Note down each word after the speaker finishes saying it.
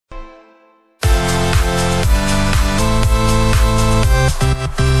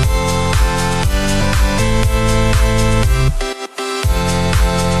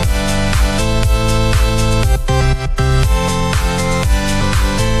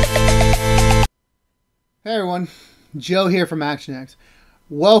Hey everyone, Joe here from ActionX.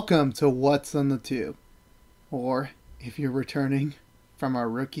 Welcome to What's on the Tube, or if you're returning from our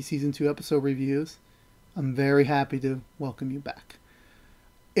rookie season 2 episode reviews, I'm very happy to welcome you back.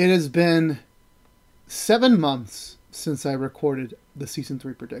 It has been 7 months since I recorded the season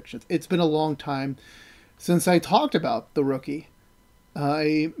 3 predictions. It's been a long time since I talked about the rookie.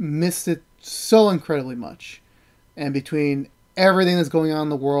 I missed it so incredibly much, and between everything that's going on in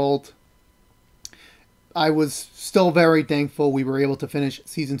the world, I was still very thankful we were able to finish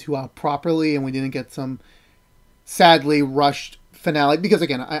season 2 out properly and we didn't get some sadly rushed finale, because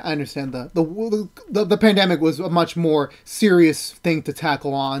again, I understand the pandemic was a much more serious thing to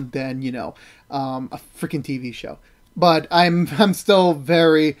tackle on than a freaking TV show. But I'm still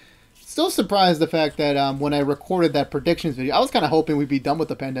surprised the fact that when I recorded that predictions video, I was kind of hoping we'd be done with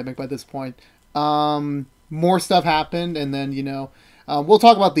the pandemic by this point. More stuff happened, and then we'll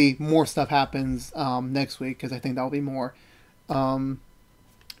talk about the more stuff happens next week, because I think that'll be more.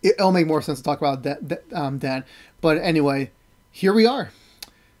 It'll make more sense to talk about that then. But anyway, here we are.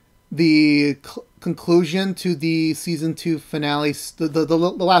 The conclusion to the season 2 finale,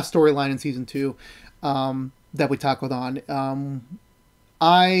 the last storyline in season 2 that we tackled on.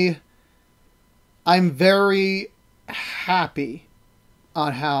 I'm very happy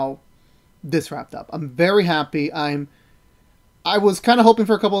on how this wrapped up. I'm very happy. I was kind of hoping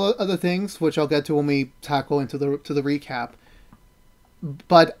for a couple of other things, which I'll get to when we tackle into the recap.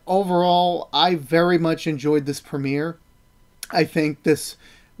 But overall, I very much enjoyed this premiere. I think this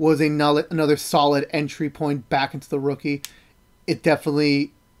was another solid entry point back into the rookie. It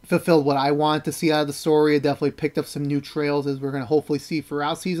definitely fulfilled what I wanted to see out of the story. It definitely picked up some new trails, as we're going to hopefully see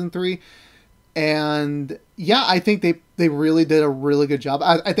throughout season 3. And yeah, I think they really did a really good job.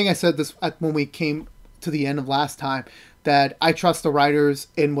 I think I said this when we came to the end of last time, that I trust the writers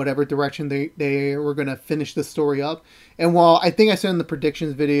in whatever direction they were going to finish the story up. And while I think I said in the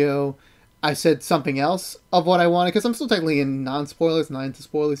predictions video, I said something else of what I wanted, because I'm still technically in non-spoilers, not into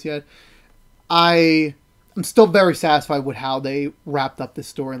spoilers yet, I'm still very satisfied with how they wrapped up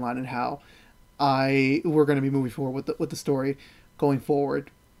this storyline and how we're going to be moving forward with the story going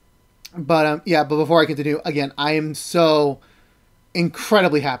forward. But but before I continue, again, I am so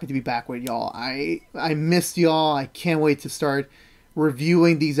incredibly happy to be back with y'all. I missed y'all. I can't wait to start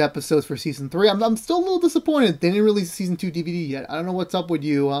reviewing these episodes for season 3. I'm still a little disappointed they didn't release season 2 DVD yet. I don't know what's up with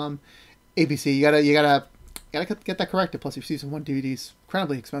you, ABC. You gotta get that corrected. Plus, your season 1 DVD is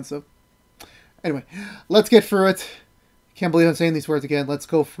incredibly expensive. Anyway, let's get through it. Can't believe I'm saying these words again. Let's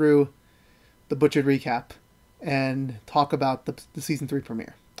go through the butchered recap and talk about the season 3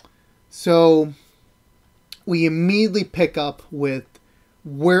 premiere. So we immediately pick up with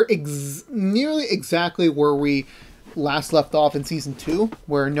where nearly exactly where we last left off in season 2,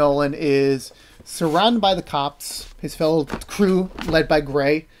 where Nolan is surrounded by the cops, his fellow crew led by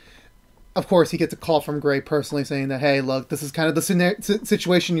Gray. Of course, he gets a call from Gray personally saying that, hey, look, this is kind of the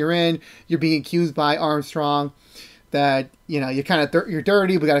situation you're in. You're being accused by Armstrong, that you're kind of you're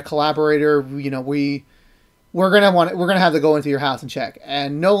dirty. We got a collaborator. We're gonna have to go into your house and check.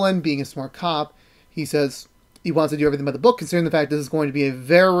 And Nolan, being a smart cop, he says he wants to do everything by the book, considering the fact this is going to be a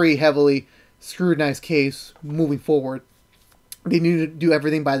very heavily scrutinized case moving forward. They need to do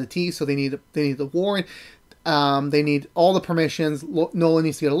everything by the T, so they need the warrant. They need all the permissions. Nolan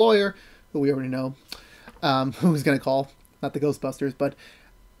needs to get a lawyer, who we already know who he's going to call, not the Ghostbusters. But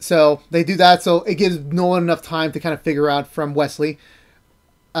so they do that, so it gives Nolan enough time to kind of figure out from Wesley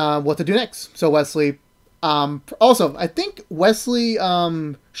what to do next. So Wesley, also, I think Wesley,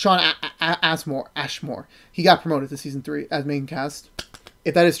 Sean Ashmore, he got promoted to season 3 as main cast.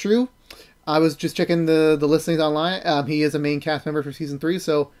 If that is true, I was just checking the listings online. He is a main cast member for season 3,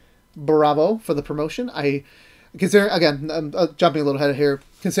 so bravo for the promotion. I consider, again, I'm jumping a little ahead here,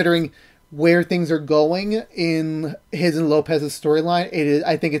 considering where things are going in his and Lopez's storyline.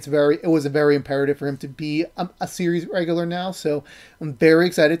 I think it was very imperative for him to be a series regular now. So I'm very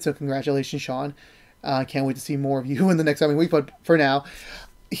excited. So congratulations, Sean. Can't wait to see more of you in the next coming week. But for now,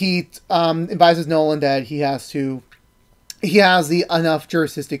 he advises Nolan that he has the enough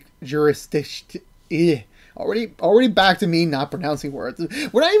jurisdiction. Already back to me not pronouncing words.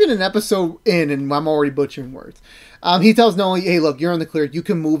 We're not even an episode in, and I'm already butchering words. He tells Nolan, "Hey, look, you're in the clear. You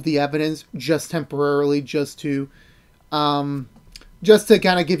can move the evidence just temporarily, just to kind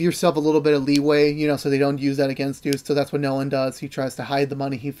of give yourself a little bit of leeway, so they don't use that against you." So that's what Nolan does. He tries to hide the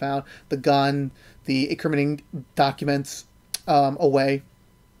money he found, the gun, the incriminating documents away.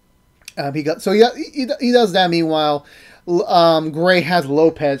 He does that. Meanwhile, Gray has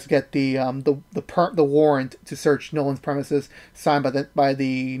Lopez get the warrant to search Nolan's premises, signed by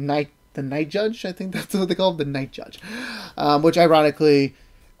the night the night judge. I think that's what they call him, the night judge. Which ironically,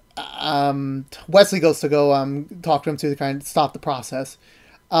 Wesley goes to go talk to him to kind of stop the process.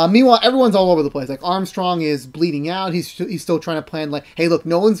 Meanwhile, everyone's all over the place. Like, Armstrong is bleeding out. He's still trying to plan, like, hey, look,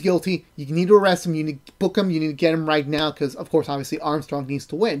 Nolan's guilty. You need to arrest him. You need to book him. You need to get him right now because, of course, obviously, Armstrong needs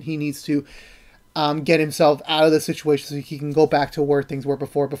to win. He needs to get himself out of the situation so he can go back to where things were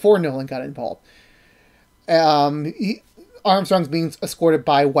before Nolan got involved. Armstrong's being escorted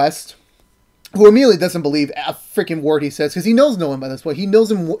by West, who immediately doesn't believe a freaking word he says because he knows Nolan by this point. He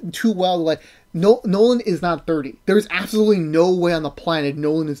knows him too well to, like, Nolan is not dirty. There's absolutely no way on the planet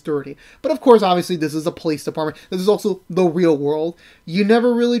Nolan is dirty. But of course, obviously, this is a police department. This is also the real world. You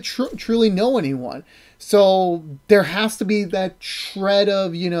never really truly know anyone. So there has to be that shred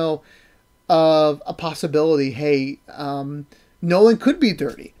of, of a possibility. Hey, Nolan could be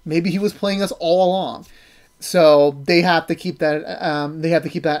dirty. Maybe he was playing us all along. So they have to keep that.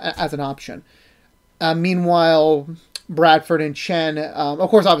 As an option. Meanwhile, Bradford and Chen, of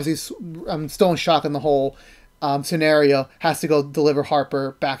course, obviously, still in shock in the whole scenario, has to go deliver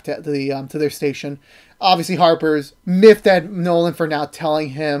Harper back to their station. Obviously, Harper's miffed at Nolan for now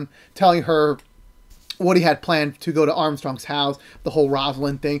telling her what he had planned to go to Armstrong's house, the whole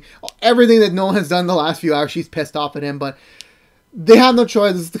Rosalind thing, everything that Nolan has done the last few hours. She's pissed off at him, but they have no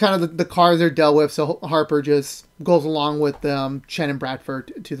choice. This is kind of the cards they're dealt with. So Harper just goes along with Chen and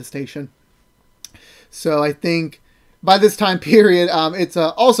Bradford to the station. So I think by this time period, it's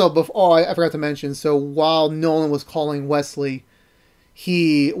also before. I forgot to mention. So while Nolan was calling Wesley,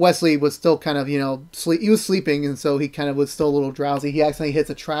 Wesley was still kind of he was sleeping, and so he kind of was still a little drowsy. He accidentally hits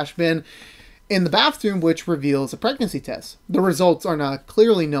a trash bin in the bathroom, which reveals a pregnancy test. The results are not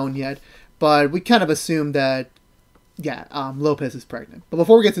clearly known yet, but we kind of assume that Lopez is pregnant. But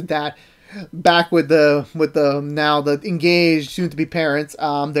before we get to that, back with the now the engaged soon to be parents,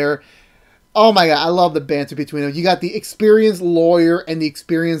 they're. Oh my god, I love the banter between them. You got the experienced lawyer and the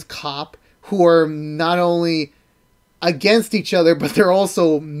experienced cop who are not only against each other, but they're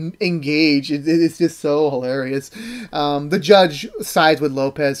also engaged. It's just so hilarious. The judge sides with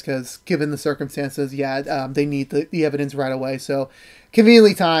Lopez because, given the circumstances, they need the evidence right away. So,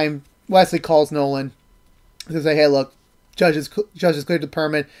 conveniently timed, Wesley calls Nolan to say, hey, look, judge is cleared the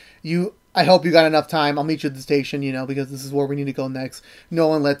permit. I hope you got enough time. I'll meet you at the station, because this is where we need to go next.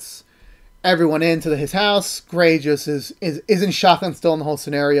 Nolan lets everyone into his house. Gray just is in shock and still in the whole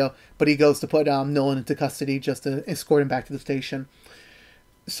scenario, but he goes to put Nolan into custody just to escort him back to the station.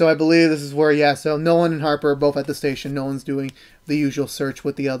 So I believe this is where, so Nolan and Harper are both at the station. Nolan's doing the usual search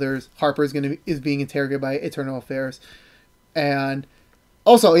with the others. Harper is being interrogated by Internal Affairs. And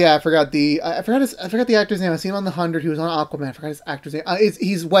also, I forgot the actor's name. I seen him on The 100. He was on Aquaman. I forgot his actor's name.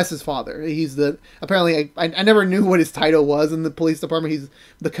 He's Wes's father. He's apparently I never knew what his title was in the police department. He's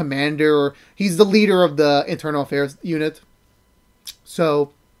the commander, or he's the leader of the Internal Affairs unit.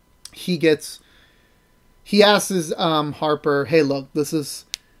 So he asks Harper, hey, look,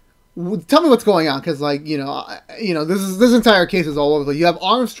 tell me what's going on, because this entire case is all over. You have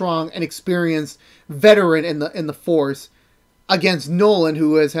Armstrong, an experienced veteran in the force, against Nolan,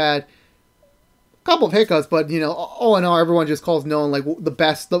 who has had a couple of hiccups, but all in all, everyone just calls Nolan like the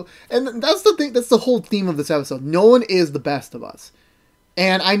best. And that's the thing. That's the whole theme of this episode. Nolan is the best of us,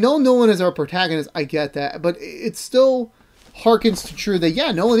 and I know Nolan is our protagonist. I get that, but it still harkens to true that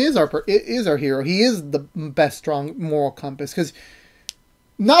Nolan is our hero. He is the best, strong moral compass. Because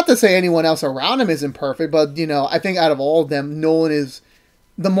not to say anyone else around him isn't perfect, but I think out of all of them, Nolan is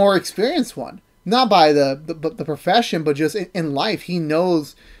the more experienced one. Not by the profession, but just in life. He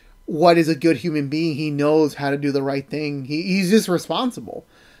knows what is a good human being. He knows how to do the right thing. He's just responsible.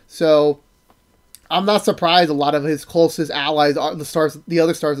 So I'm not surprised a lot of his closest allies are the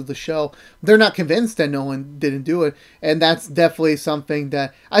other stars of the show. They're not convinced that Nolan didn't do it. And that's definitely something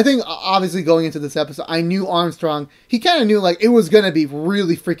that I think, obviously going into this episode, I knew Armstrong, he kind of knew it was going to be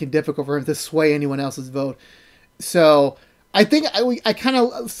really freaking difficult for him to sway anyone else's vote. So I think I kind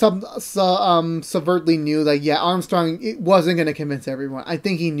of subvertly knew that, Armstrong wasn't going to convince everyone. I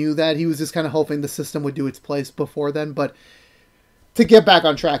think he knew that. He was just kind of hoping the system would do its place before then. But to get back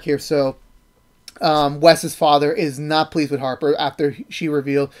on track here, so Wes's father is not pleased with Harper after she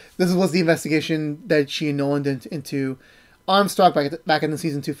revealed this was the investigation that she and Nolan did into Armstrong back in the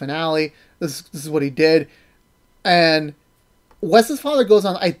season 2 finale. This is what he did. And Wes's father goes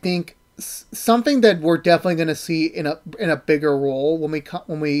on, I think, something that we're definitely going to see in a bigger role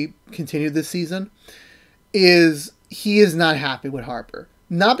when we continue this season is he is not happy with Harper.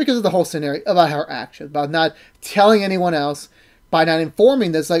 Not because of the whole scenario, about her actions, about not telling anyone else, by not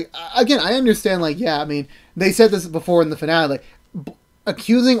informing this. Again, I understand, they said this before in the finale,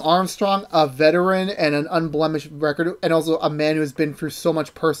 accusing Armstrong, a veteran and an unblemished record, and also a man who has been through so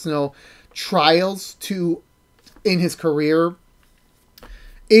much personal trials in his career,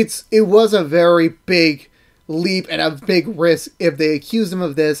 it was a very big leap and a big risk if they accused him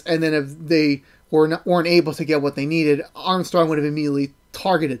of this, and then if they weren't able to get what they needed, Armstrong would have immediately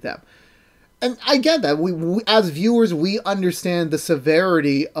targeted them. And I get that. We as viewers, we understand the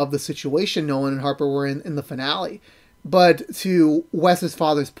severity of the situation Nolan and Harper were in the finale. But to Wes's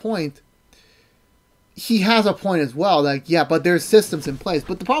father's point, he has a point as well. Like, yeah, but there's systems in place.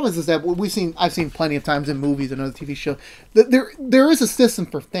 But the problem is that I've seen plenty of times in movies and other TV shows that there is a system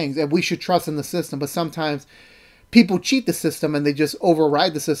for things, and we should trust in the system. But sometimes people cheat the system and they just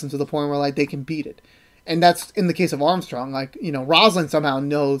override the system to the point where like they can beat it. And that's in the case of Armstrong. Like, Rosalind somehow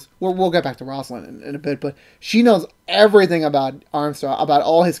knows. We'll get back to Rosalind in a bit, but she knows everything about Armstrong, about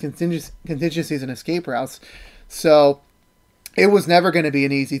all his contingencies and escape routes. So it was never going to be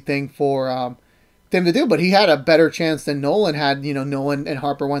an easy thing for them to do. But he had a better chance than Nolan had. Nolan and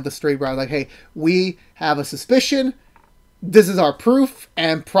Harper went the straight route. Like, hey, we have a suspicion. This is our proof.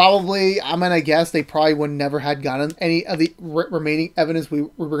 And probably, I'm going to guess, they probably would never had gotten any of the remaining evidence we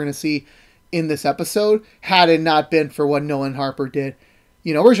were going to see in this episode had it not been for what Nolan and Harper did,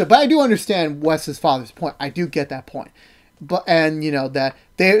 originally. But I do understand Wes's father's point. I do get that point. But that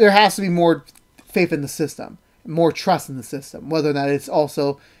there has to be more faith in the system, more trust in the system. Whether or not it's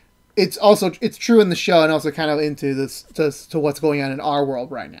true in the show and also kind of into this to what's going on in our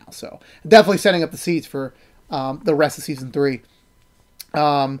world right now. So definitely setting up the seeds for the rest of season 3.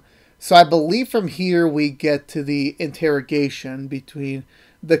 So I believe from here we get to the interrogation between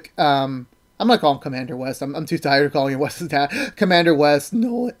the I'm going to call him Commander West. I'm too tired of calling him West's dad. Commander West,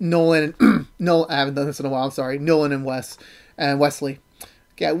 Nolan, I haven't done this in a while. I'm sorry. Nolan and West and Wesley.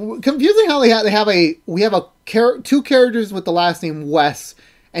 Yeah, confusing how we have two characters with the last name West,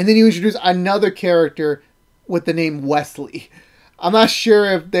 and then you introduce another character with the name Wesley. I'm not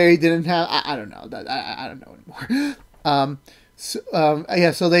sure if they didn't have. I don't know that. I don't know anymore.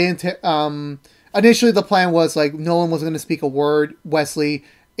 So they initially the plan was like Nolan wasn't going to speak a word. Wesley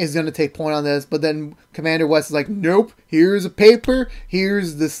is going to take point on this, but then Commander West is like, nope, here's a paper,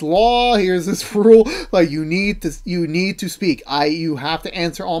 here's this law, here's this rule, like you need to speak. You have to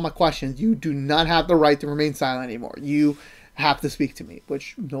answer all my questions. You do not have the right to remain silent anymore. You have to speak to me,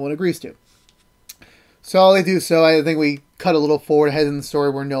 which no one agrees to. So they do. So I think we cut a little forward ahead in the story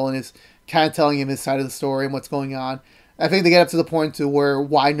where Nolan is kind of telling him his side of the story and what's going on. I think they get up to the point to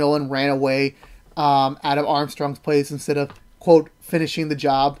why Nolan ran away out of Armstrong's place instead of, quote, finishing the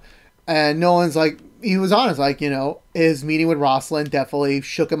job. And Nolan's like, he was honest, like, his meeting with Rosalind definitely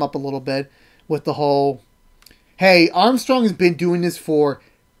shook him up a little bit with the whole, hey, Armstrong has been doing this for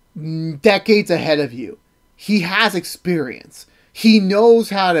decades ahead of you. He has experience. He knows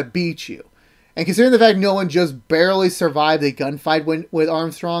how to beat you. And considering the fact Nolan just barely survived a gunfight with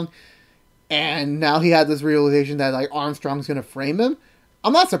Armstrong, and now he had this realization that like Armstrong's going to frame him,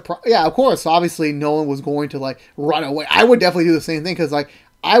 I'm not surprised. Yeah, of course, obviously Nolan was going to like run away. I would definitely do the same thing because like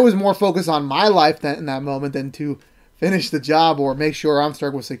I was more focused on my life in that moment than to finish the job or make sure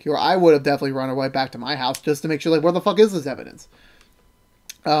Armstrong was secure. I would have definitely run away back to my house just to make sure like where the fuck is this evidence.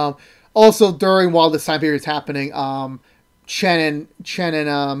 Also, while this time period is happening, Chen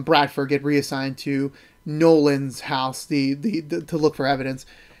and Bradford get reassigned to Nolan's house to look for evidence.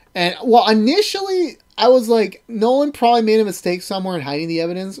 And well, initially I was like, Nolan probably made a mistake somewhere in hiding the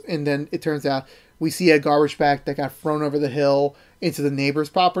evidence, and then it turns out we see a garbage bag that got thrown over the hill into the neighbor's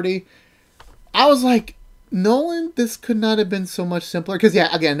property. I was like, Nolan, this could not have been so much simpler. Because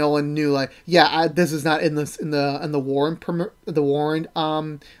yeah, again, Nolan knew like, this is not in the Warren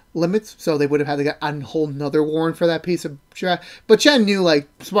limits, so they would have had to get a whole nother warrant for that piece of trash. But Chen knew, like,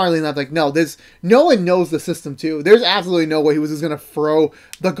 smartly enough, like, no, Nolan knows the system too. There's absolutely no way he was just gonna throw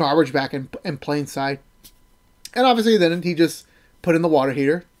the garbage back in plain sight. And obviously, then he just put in the water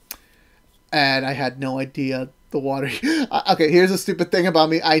heater, and I had no idea the water. Okay, here's a stupid thing about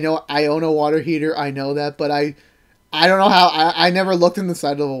me. I know I own a water heater. I know that, but I don't know how. I never looked in the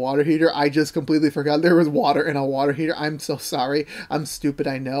side of a water heater. I just completely forgot there was water in a water heater. I'm so sorry. I'm stupid,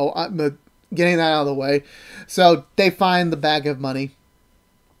 I know. I'm getting that out of the way. So they find the bag of money,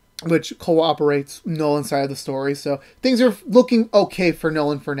 which corroborates Nolan's side of the story. So things are looking okay for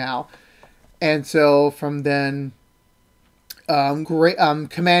Nolan for now. And so from then,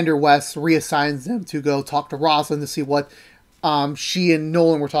 Commander West reassigns them to go talk to Rosalind to see what she and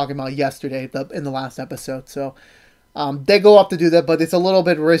Nolan were talking about yesterday in the last episode. So they go up to do that, but it's a little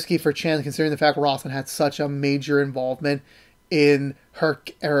bit risky for Chen considering the fact Rosalind had such a major involvement in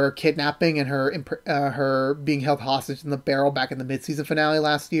her kidnapping and her being held hostage in the barrel back in the mid-season finale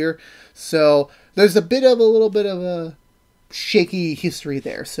last year. So there's a little bit of a shaky history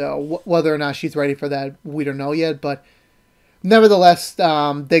there. So whether or not she's ready for that, we don't know yet. But nevertheless,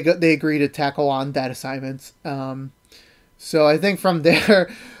 they agree to tackle on that assignment. So I think from there,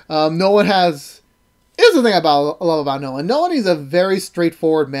 Nolan has. Here's the thing I love about Nolan. Nolan is a very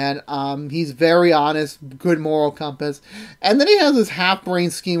straightforward man. He's very honest, good moral compass. And then he has this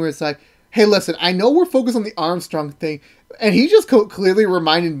half-brain scheme where it's like, hey, listen, I know we're focused on the Armstrong thing. And he just clearly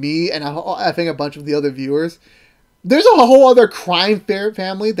reminded me, and I think a bunch of the other viewers, there's a whole other crime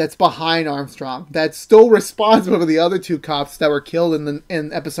family that's behind Armstrong, that's still responsible for the other two cops that were killed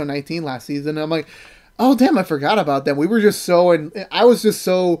in episode 19 last season. And I'm like, oh, damn, I forgot about them. I was just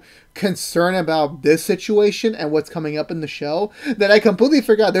so concerned about this situation and what's coming up in the show that I completely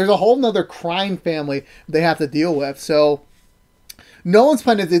forgot there's a whole nother crime family they have to deal with. So Nolan's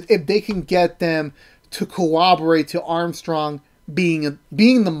plan is if they can get them to corroborate to Armstrong being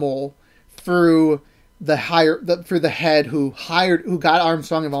the mole through the head who got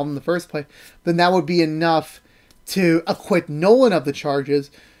Armstrong involved in the first place, then that would be enough to acquit Nolan of the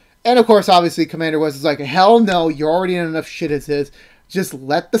charges. And of course, obviously, Commander West is like, hell no, you're already in enough shit as is. Just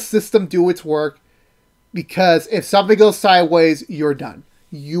let the system do its work, because if something goes sideways, you're done.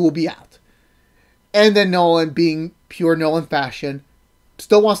 You will be out. And then Nolan, being pure Nolan fashion,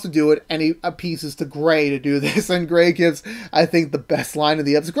 still wants to do it, and he appeases to Gray to do this. And Gray gives, I think, the best line of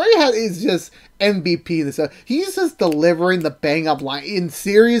the episode. Gray is just MVP. He's just delivering the bang-up line. In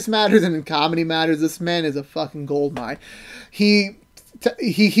serious matters and in comedy matters, this man is a fucking goldmine. He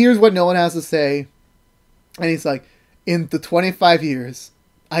hears what Nolan has to say, and he's like, in the 25 years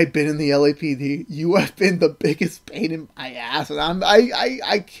I've been in the LAPD, you have been the biggest pain in my ass. And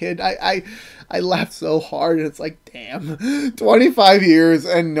I laughed so hard, and it's like, damn, 25 years,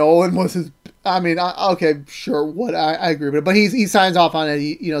 and Nolan was his. I mean, okay, sure, I agree with it, but he signs off on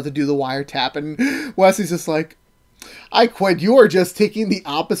it, to do the wiretap, and Wesley's just like, I quit. You are just taking the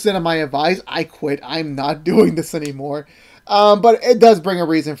opposite of my advice. I quit. I'm not doing this anymore. But it does bring a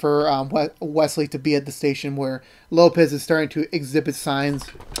reason for Wesley to be at the station where Lopez is starting to exhibit signs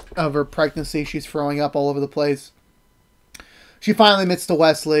of her pregnancy. She's throwing up all over the place. She finally admits to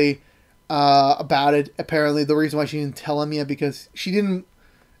Wesley about it. Apparently, the reason why she didn't tell him yet, because she didn't...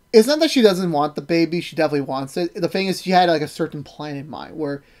 It's not that she doesn't want the baby. She definitely wants it. The thing is, she had like a certain plan in mind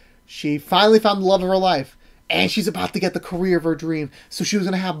where she finally found the love of her life, and she's about to get the career of her dream. So she was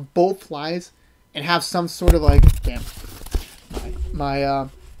going to have both lives and have some sort of like... Damn. My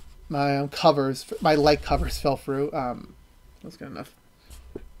covers, my light covers fell through. That's good enough.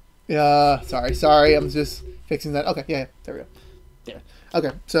 Yeah, sorry. I'm just fixing that. Okay, yeah, there we go. Yeah.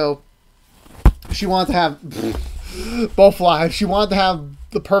 Okay, so she wanted to have both lives. She wanted to have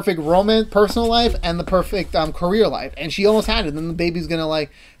the perfect personal life and the perfect career life, and she almost had it. And then the baby's gonna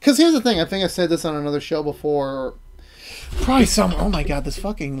because here's the thing. I think I said this on another show before. Probably oh my god, this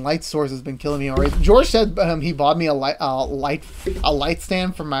fucking light source has been killing me already. George said he bought me a light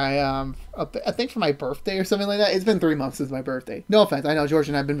stand for my I think for my birthday or something like that. It's been 3 months since my birthday. No offense, I know George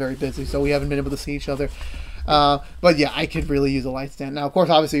and I have been very busy, so we haven't been able to see each other. But yeah, I could really use a light stand. Now, of course,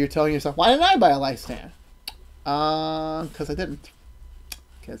 obviously, you're telling yourself, why didn't I buy a light stand? Because I didn't.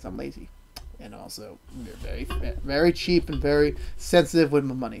 Because I'm lazy. And also, they're very, very cheap and very sensitive with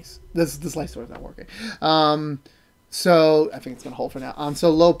my monies. This light store is not working. So I think it's gonna hold for now. So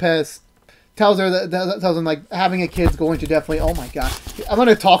Lopez tells him like having a kid's going to definitely. Oh my god, I'm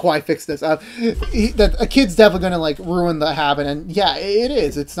gonna talk while I fix this. That a kid's definitely gonna like ruin the habit, and yeah, it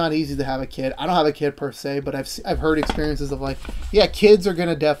is. It's not easy to have a kid. I don't have a kid per se, but I've heard experiences of like, yeah, kids are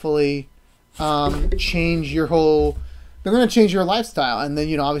gonna definitely change your whole. They're gonna change your lifestyle, and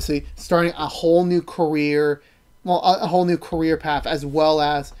then obviously starting a whole new career, a whole new career path, as well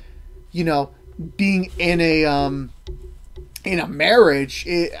as being in a marriage,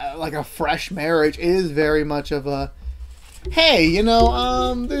 like a fresh marriage, is very much of a, hey,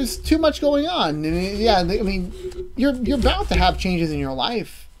 there's too much going on. Yeah, I mean, you're bound to have changes in your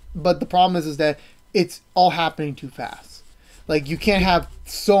life, but the problem is that it's all happening too fast. Like, you can't have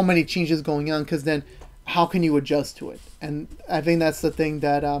so many changes going on, because then how can you adjust to it? And I think that's the thing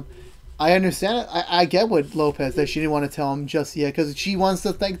that I understand it. I get with Lopez that she didn't want to tell him just yet, because she wants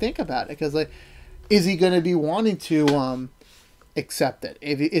to think about it. Because, like, is he going to be wanting to accept it?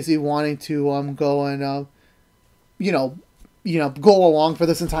 Is he wanting to go and go along for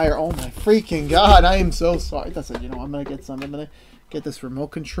this entire? Oh my freaking god! I am so sorry. That's it. I'm gonna get some. I'm gonna get this remote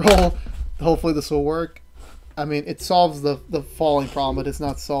control. Hopefully this will work. I mean, it solves the falling problem, but it's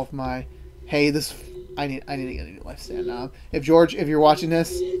not solved my. Hey, I need to get a new life stand. If George, if you're watching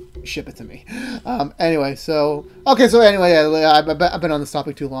this, ship it to me. Anyway, so okay, so anyway, I've been on this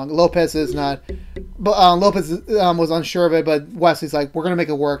topic too long. Lopez is not, but Lopez was unsure of it, but Wesley's like, we're gonna make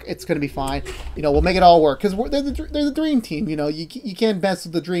it work. It's gonna be fine. You know, we'll make it all work because they're the dream team. You know, you can't mess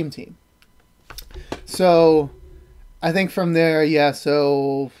with the dream team. So, I think from there, yeah.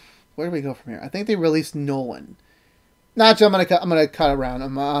 So, where do we go from here? I think they released Nolan. Not, I'm gonna cut around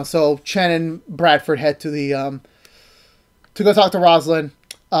them. So Chen and Bradford head to the to go talk to Rosalind.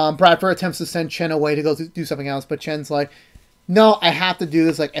 Bradford attempts to send Chen away to go do something else, but Chen's like, "No, I have to do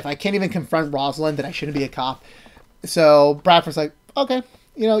this. Like, if I can't even confront Rosalind, then I shouldn't be a cop." So Bradford's like, "Okay,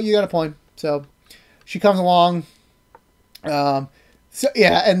 you know, you got a point." So she comes along. So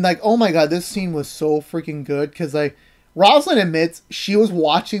yeah, and like, oh my god, this scene was so freaking good because like Rosalind admits she was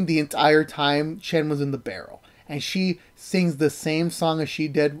watching the entire time Chen was in the barrel. And she sings the same song as she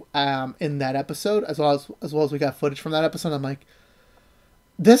did in that episode, as well as we got footage from that episode. I'm like,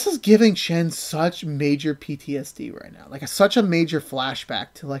 this is giving Chen such major PTSD right now, like such a major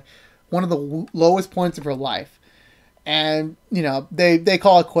flashback to like one of the lowest points of her life. And you know they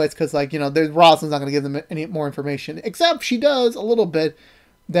call it quits because like you know Rosalind's not going to give them any more information, except she does a little bit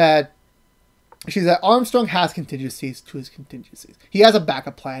that. She's that Armstrong has contingencies to his contingencies. He has a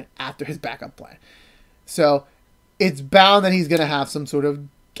backup plan after his backup plan. So it's bound that he's going to have some sort of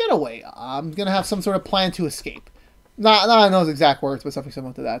getaway. Going to have some sort of plan to escape. Not in those exact words, but something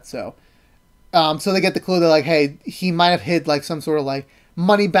similar to that. So so they get the clue that, like, hey, he might have hid, like, some sort of, like,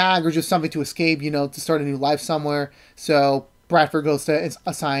 money bag or just something to escape, you know, to start a new life somewhere. So Bradford goes to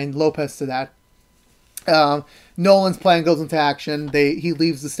assign Lopez to that. Nolan's plan goes into action. He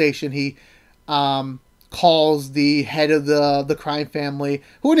leaves the station. He calls the head of the crime family,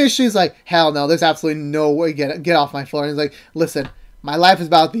 who initially is like, hell no, there's absolutely no way, get off my floor. And he's like, listen, my life is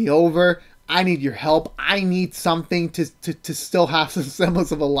about to be over. I need your help. I need something to still have some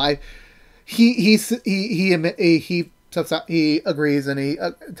semblance of a life. He agrees and he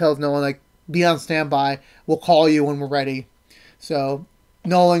tells Nolan, like, be on standby. We'll call you when we're ready. So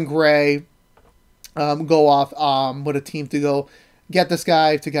Nolan, Gray go off with a team to go get this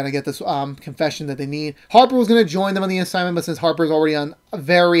guy, to kind of get this confession that they need. Harper was going to join them on the assignment, but since Harper's already on a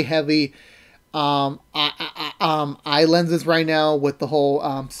very heavy eye lenses right now with the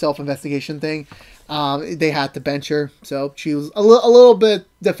whole self-investigation thing, they had to bench her. So she was a little bit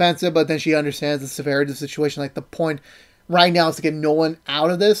defensive, but then she understands the severity of the situation. Like, the point right now is to get Nolan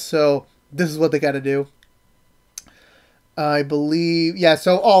out of this, so this is what they got to do. I believe, yeah,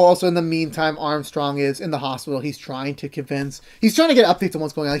 so, also in the meantime, Armstrong is in the hospital. He's trying to get updates on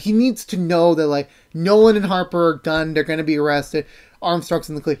what's going on. He needs to know that, like, Nolan and Harper are done. They're going to be arrested. Armstrong's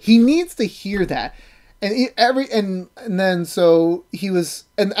in the clear. He needs to hear that. And then, so, he was,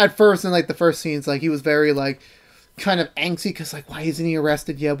 and at first, in, like, the first scenes, like, he was very, like, kind of angsty, because, like, why isn't he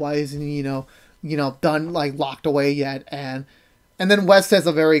arrested yet? Why isn't he, you know, done, like, locked away yet? And then Wes says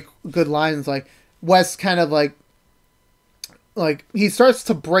a very good line. It's like, Wes kind of, like, he starts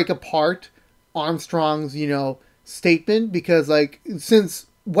to break apart Armstrong's, you know, statement, because, like, since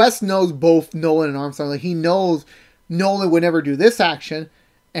Wes knows both Nolan and Armstrong, like, he knows Nolan would never do this action,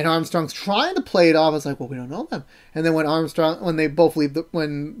 and Armstrong's trying to play it off as like, well, we don't know them. And then when they both leave,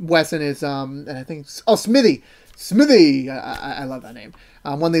 when Wes and his, and I think, Smithy, I love that name.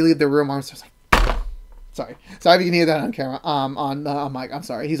 When they leave the room, Armstrong's like, sorry if you can hear that on camera, on mic, I'm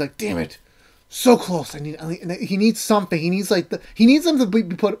sorry. He's like, damn it. So close. He needs something. He needs them to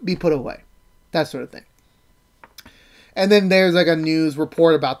be put away. That sort of thing. And then there's like a news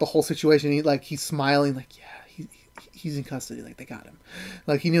report about the whole situation. He's smiling, like, yeah, he's in custody. Like, they got him.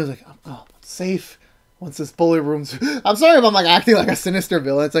 Like, he knows, like, oh, I'm safe once this bullet room's. I'm sorry if I'm like acting like a sinister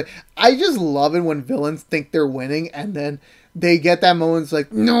villain. It's like, I just love it when villains think they're winning and then they get that moment. It's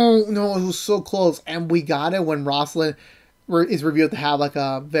like, no, it was so close, and we got it when Rosalind is revealed to have like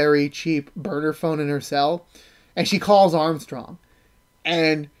a very cheap burner phone in her cell, and she calls Armstrong,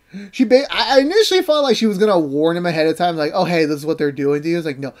 and I initially felt like she was gonna warn him ahead of time, like, oh, hey, this is what they're doing to you. It's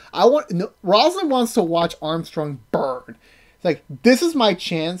like, no, Rosalind wants to watch Armstrong burn. It's like, this is my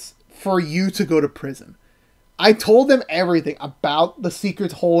chance for you to go to prison. I told them everything about the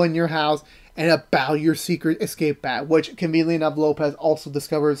secret hole in your house and about your secret escape bag, which conveniently enough Lopez also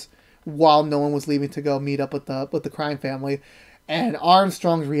discovers while Nolan was leaving to go meet up with the crime family. And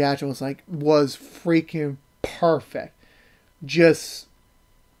Armstrong's reaction was freaking perfect. Just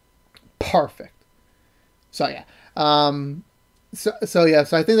perfect. So yeah. So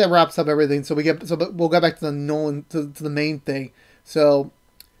I think that wraps up everything. We'll go back to the Nolan, to the main thing. So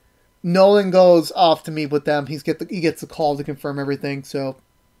Nolan goes off to meet with them. He gets a call to confirm everything. So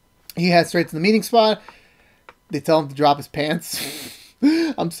He heads straight to the meeting spot. They tell him to drop his pants.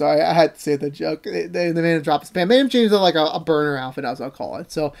 I'm sorry, I had to say the joke. They made him drop his pants. Made him change to like a burner outfit, as I'll call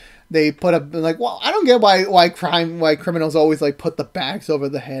it. So they put up like, well, I don't get why criminals always like put the bags over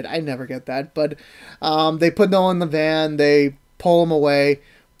the head. I never get that. But they put Nolan in the van. They pull him away.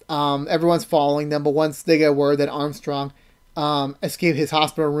 Everyone's following them. But once they get word that Armstrong escaped his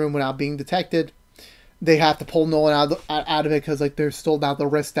hospital room without being detected, they have to pull Nolan out of it because like there's still now the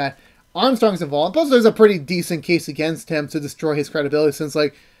risk that Armstrong's involved. Plus, there's a pretty decent case against him to destroy his credibility since,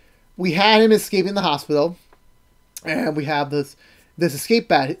 like, we had him escaping the hospital, and we have this escape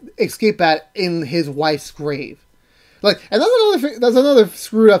bat in his wife's grave. Like, and that's another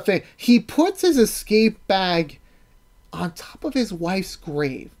screwed up thing. He puts his escape bag on top of his wife's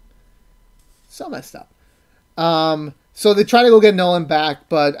grave. So messed up. So they try to go get Nolan back,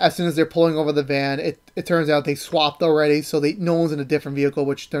 but as soon as they're pulling over the van, it turns out they swapped already, so Nolan's in a different vehicle,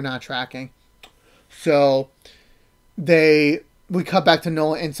 which they're not tracking. So we cut back to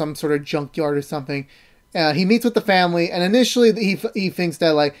Nolan in some sort of junkyard or something. He meets with the family, and initially he thinks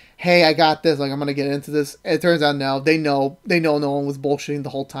that like, hey, I got this, like I'm gonna get into this. It turns out no, they know Nolan was bullshitting the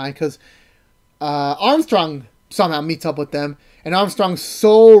whole time because Armstrong somehow meets up with them, and Armstrong's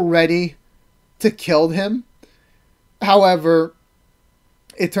so ready to kill him. However,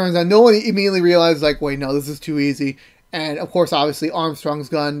 it turns out no one immediately realized, like, wait, no, this is too easy. And, of course, obviously, Armstrong's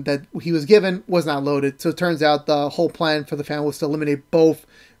gun that he was given was not loaded. So it turns out the whole plan for the family was to eliminate both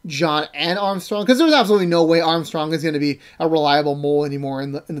John and Armstrong. Because there was absolutely no way Armstrong is going to be a reliable mole anymore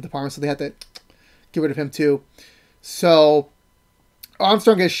in the department. So they had to get rid of him, too. So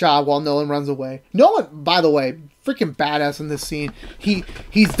Armstrong gets shot while Nolan runs away. Nolan, by the way, freaking badass in this scene.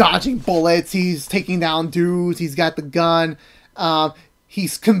 He's dodging bullets. He's taking down dudes. He's got the gun. He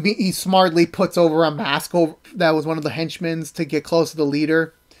smartly puts over a mask that was one of the henchmen's to get close to the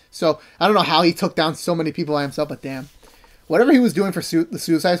leader. So I don't know how he took down so many people by himself, but damn, whatever he was doing for the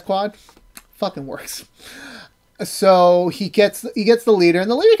Suicide Squad, fucking works. So he gets the leader, and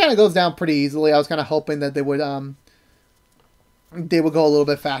the leader kind of goes down pretty easily. I was kind of hoping that they would go a little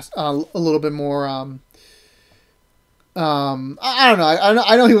bit fast, a little bit more. I don't know.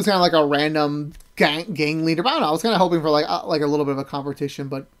 I know he was kind of like a random gang leader, but I don't know. I was kind of hoping for like a little bit of a competition,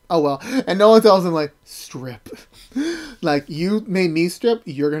 but oh well. And no one tells him like strip, like you made me strip,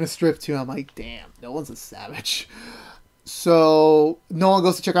 you're gonna strip too. I'm like, damn, no one's a savage. So no one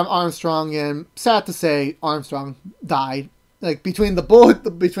goes to check on Armstrong, and sad to say, Armstrong died. Like between the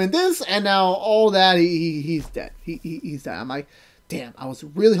bullet, between this and now all that, he's dead. He's dead. I'm like, damn. I was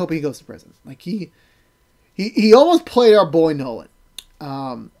really hoping he goes to prison. Like he almost played our boy Nolan.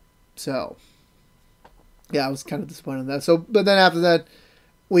 So yeah, I was kind of disappointed in that. So, but then after that,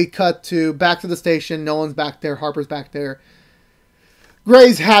 we cut back to the station. Nolan's back there. Harper's back there.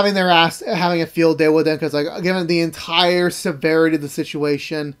 Gray's having a field day with them because, like, given the entire severity of the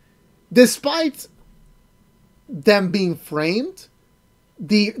situation, despite them being framed,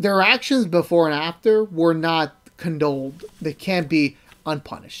 their actions before and after were not condoled. They can't be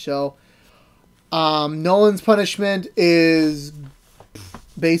unpunished. So, Nolan's punishment is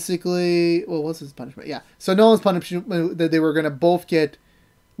basically, well, what's his punishment? Yeah. So Nolan's punishment that they were going to both get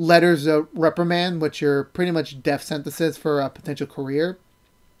letters of reprimand, which are pretty much death sentences for a potential career,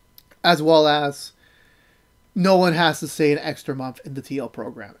 as well as Nolan has to stay an extra month in the TL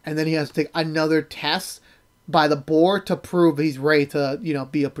program, and then he has to take another test by the board to prove he's ready to,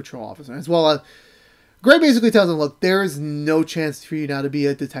 be a patrol officer, as well as Gray basically tells him, look, there is no chance for you now to be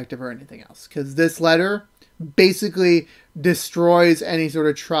a detective or anything else, because this letter basically destroys any sort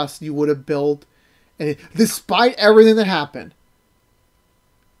of trust you would have built. And despite everything that happened,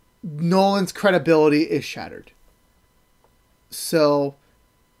 Nolan's credibility is shattered. So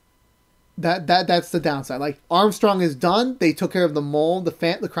that's the downside. Like, Armstrong is done. They took care of the mole.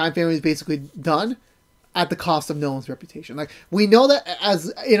 The crime family is basically done at the cost of Nolan's reputation. Like, we know that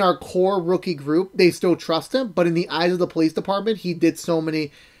as in our core rookie group, they still trust him, but in the eyes of the police department, he did so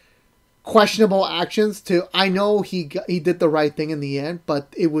many questionable actions I know he did the right thing in the end,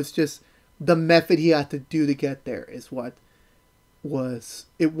 but it was just the method he had to do to get there is what was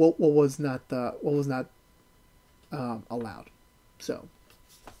not allowed. So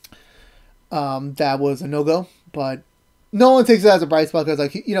that was a no-go, but no one takes it as a bright spot because,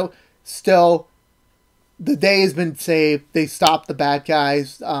 like, still the day has been saved. They stopped the bad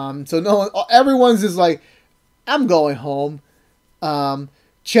guys. So everyone's just like, I'm going home.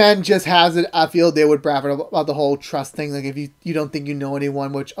 Chen just has it. I feel they would Bradford about the whole trust thing. Like, if you don't think you know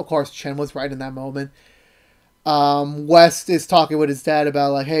anyone, which of course Chen was right in that moment. West is talking with his dad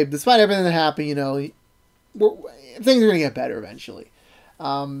about, like, hey, despite everything that happened, things are gonna get better eventually.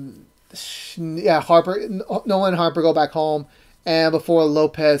 Yeah, Nolan and Harper go back home, and before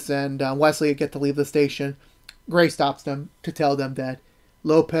Lopez and Wesley get to leave the station, Gray stops them to tell them that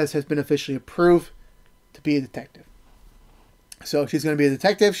Lopez has been officially approved to be a detective. So she's going to be a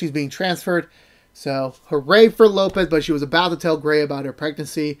detective. She's being transferred. So hooray for Lopez, but she was about to tell Gray about her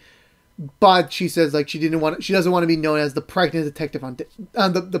pregnancy, but she says like she doesn't want to be known as the pregnant detective on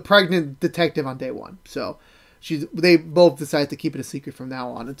the pregnant detective on day one. So they both decide to keep it a secret from now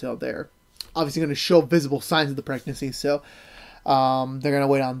on until they're obviously going to show visible signs of the pregnancy. So they're going to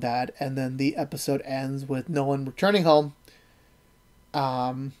wait on that, and then the episode ends with Nolan returning home.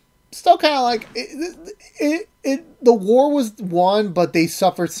 Still kind of like the war was won, but they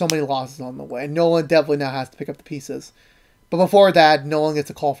suffered so many losses on the way. Nolan definitely now has to pick up the pieces. But before that, Nolan gets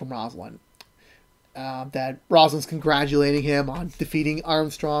a call from Rosalind. That Rosalind's congratulating him on defeating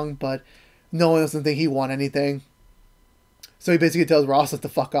Armstrong, but Nolan doesn't think he won anything. So he basically tells Rosalind to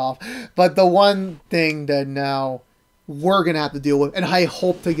fuck off. But the one thing that now we're going to have to deal with, and I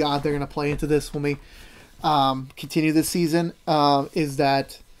hope to God they're going to play into this when we continue this season, is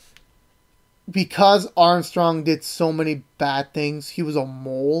that because Armstrong did so many bad things, he was a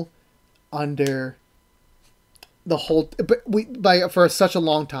mole under the whole for such a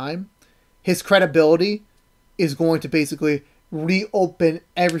long time. His credibility is going to basically reopen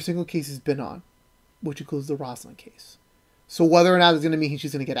every single case he's been on, which includes the Rosalind case. So whether or not it's going to mean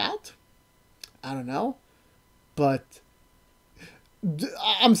she's going to get out, I don't know. But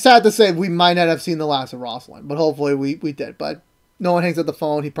I'm sad to say we might not have seen the last of Rosalind, but hopefully we did. But no one hangs up the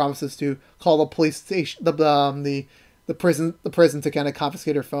phone. He promises to call the police station, the prison to kind of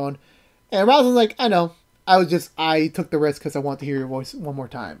confiscate her phone. And Rosalind's like, I know. I took the risk because I want to hear your voice one more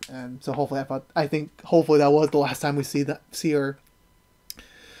time. And so hopefully hopefully that was the last time we see her.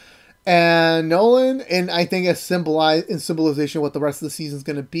 And Nolan, and I think in symbolization of what the rest of the season is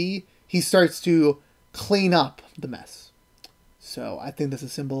going to be, he starts to clean up the mess. So I think this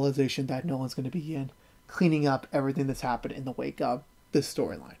is symbolization that Nolan's going to begin cleaning up everything that's happened in the wake of this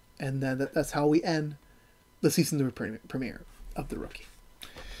storyline. And then that's how we end the season 3 premiere of The Rookie.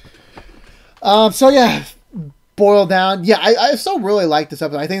 So yeah, boil down. Yeah, I still really like this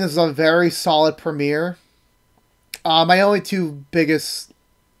episode. I think this is a very solid premiere. My only two biggest,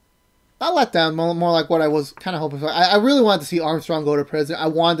 not let down, more like what I was kind of hoping for. I really wanted to see Armstrong go to prison. I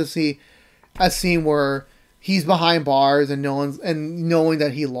wanted to see a scene where he's behind bars and knowing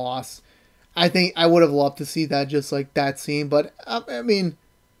that he lost. I think I would have loved to see that, just like that scene. But I mean,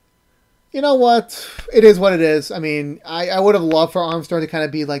 you know what? It is what it is. I mean, I would have loved for Armstrong to kind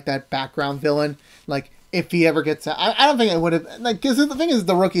of be like that background villain. Like, if he ever gets out. I don't think I would have. Like, because the thing is,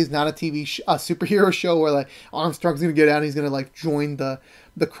 The Rookie is not a superhero show where, like, Armstrong's going to get out and he's going to, like, join the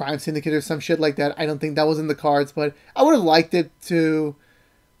crime syndicate or some shit like that. I don't think that was in the cards. But I would have liked it to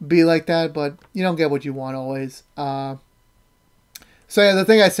be like that. But you don't get what you want always. So, yeah, the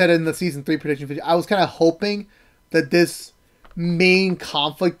thing I said in the season 3 prediction video, I was kind of hoping that this main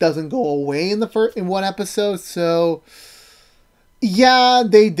conflict doesn't go away in one episode. So yeah,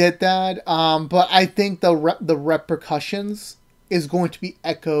 they did that, but I think the repercussions is going to be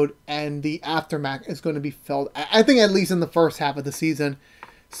echoed and the aftermath is going to be felt, I think, at least in the first half of the season.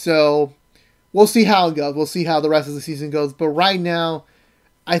 So we'll see how it goes. We'll see how the rest of the season goes, but right now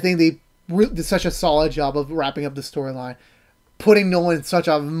I think they did such a solid job of wrapping up the storyline, putting Nolan in such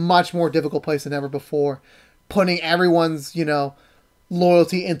a much more difficult place than ever before, putting everyone's,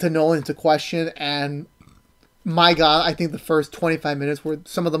 loyalty into Nolan into question. And my God, I think the first 25 minutes were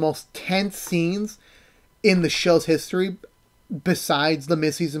some of the most tense scenes in the show's history besides the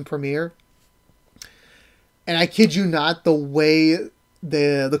mid-season premiere. And I kid you not, the way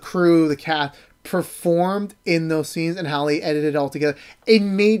the crew, the cast, performed in those scenes and how they edited it all together, it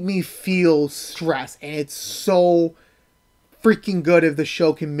made me feel stressed. And it's so freaking good if the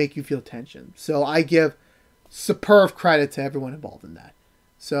show can make you feel tension. So I give superb credit to everyone involved in that.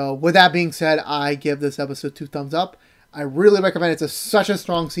 So with that being said, I give this episode 2 thumbs up. I really recommend it. It's such a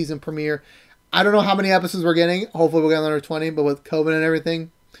strong season premiere. I don't know how many episodes we're getting. Hopefully we'll get another 20, but with COVID and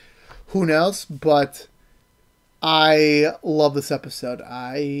everything, who knows? But I love this episode.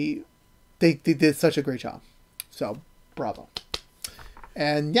 I think they did such a great job. So bravo.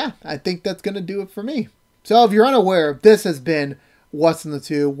 And yeah, I think that's going to do it for me. So if you're unaware, this has been What's in the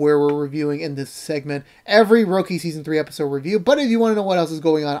Two, where we're reviewing in this segment every Rookie Season 3 episode review. But if you want to know what else is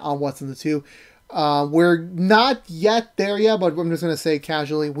going on What's in the Two, we're not yet there yet, but I'm just going to say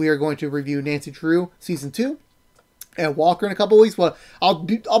casually, we are going to review Nancy Drew Season 2 and Walker in a couple weeks. Well, I'll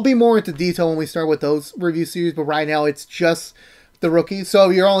be more into detail when we start with those review series, but right now it's just the rookie. So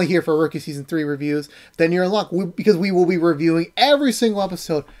if you're only here for rookie season 3 reviews, then you're in luck, because we will be reviewing every single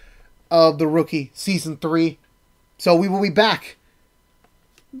episode of the rookie season 3. So we will be back.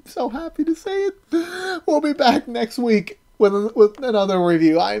 I'm so happy to say it. We'll be back next week with another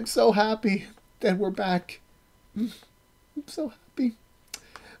review. I am so happy that we're back. I'm so happy.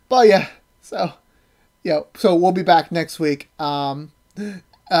 But yeah, so we'll be back next week.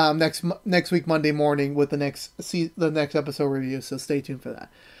 Next week Monday morning with the next episode review. So stay tuned for that.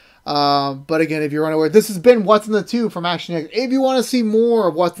 But again, if you're unaware, this has been What's in the Tube from ActionX. If you want to see more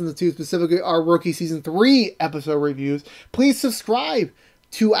of What's in the Tube, specifically our rookie season 3 episode reviews, please subscribe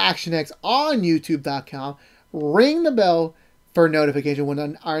to ActionX on YouTube.com. Ring the bell for notification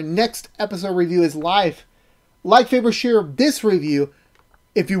when our next episode review is live. Like, favorite, share this review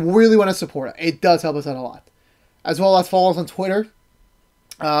if you really want to support it. It does help us out a lot. As well as follow us on Twitter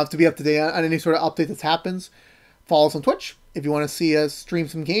to be up to date on any sort of update that happens. Follow us on Twitch if you want to see us stream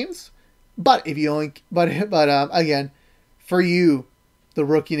some games. But if you only, again, for you, the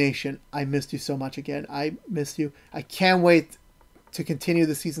Rookie Nation, I missed you so much again. I missed you. I can't wait to continue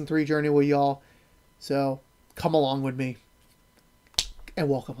the season 3 journey with y'all. So come along with me and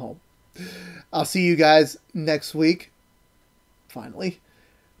welcome home. I'll see you guys next week. Finally.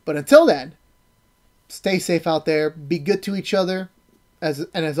 But until then, stay safe out there. Be good to each other.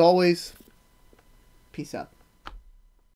 As always, peace out.